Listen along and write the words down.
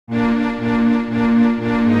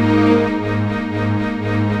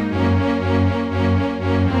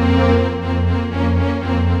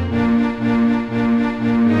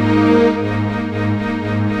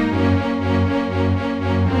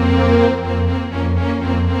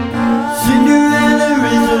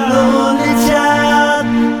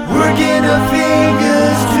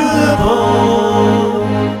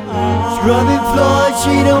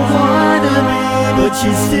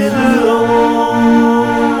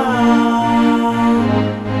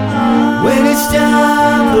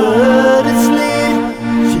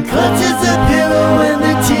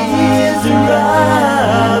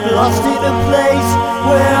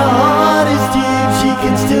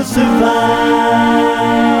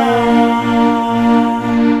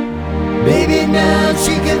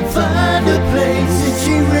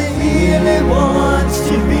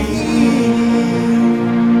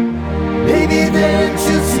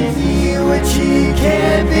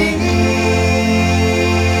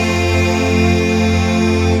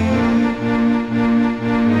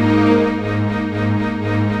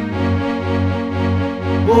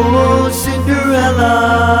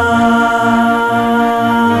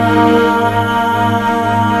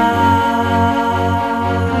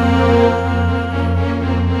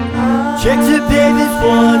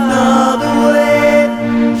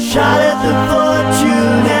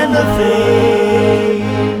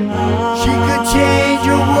change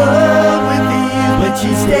your world with ease, but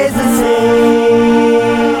she stays the same.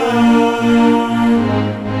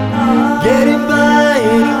 Getting by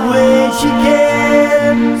any way she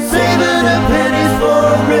can, saving her pennies for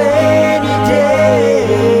a rainy day.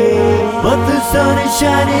 But the sun is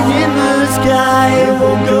shining in the sky, it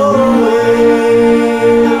won't go away.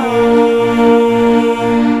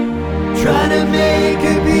 Trying to make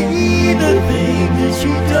her be the things that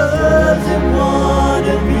she doesn't want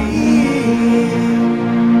to be.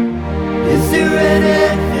 Is there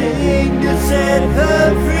anything to set her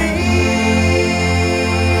free?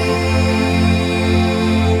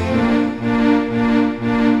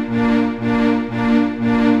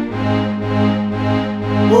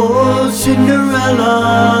 Oh, Cinderella,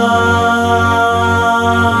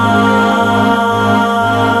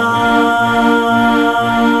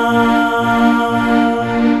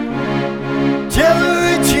 tell her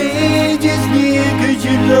a change is near, 'cause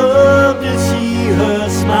you'd love to see her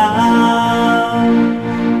smile.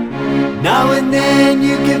 Now and then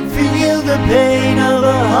you can feel the pain of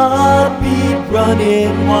a heartbeat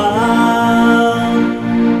running wild.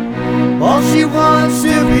 All she wants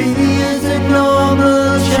to be is a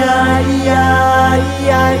normal child.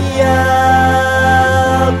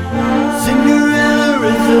 Cinderella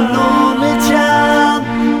is a lonely child,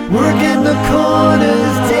 working the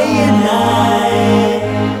corners day and night.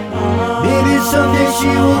 Maybe someday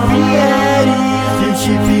she will be at ease and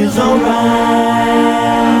she feels alright.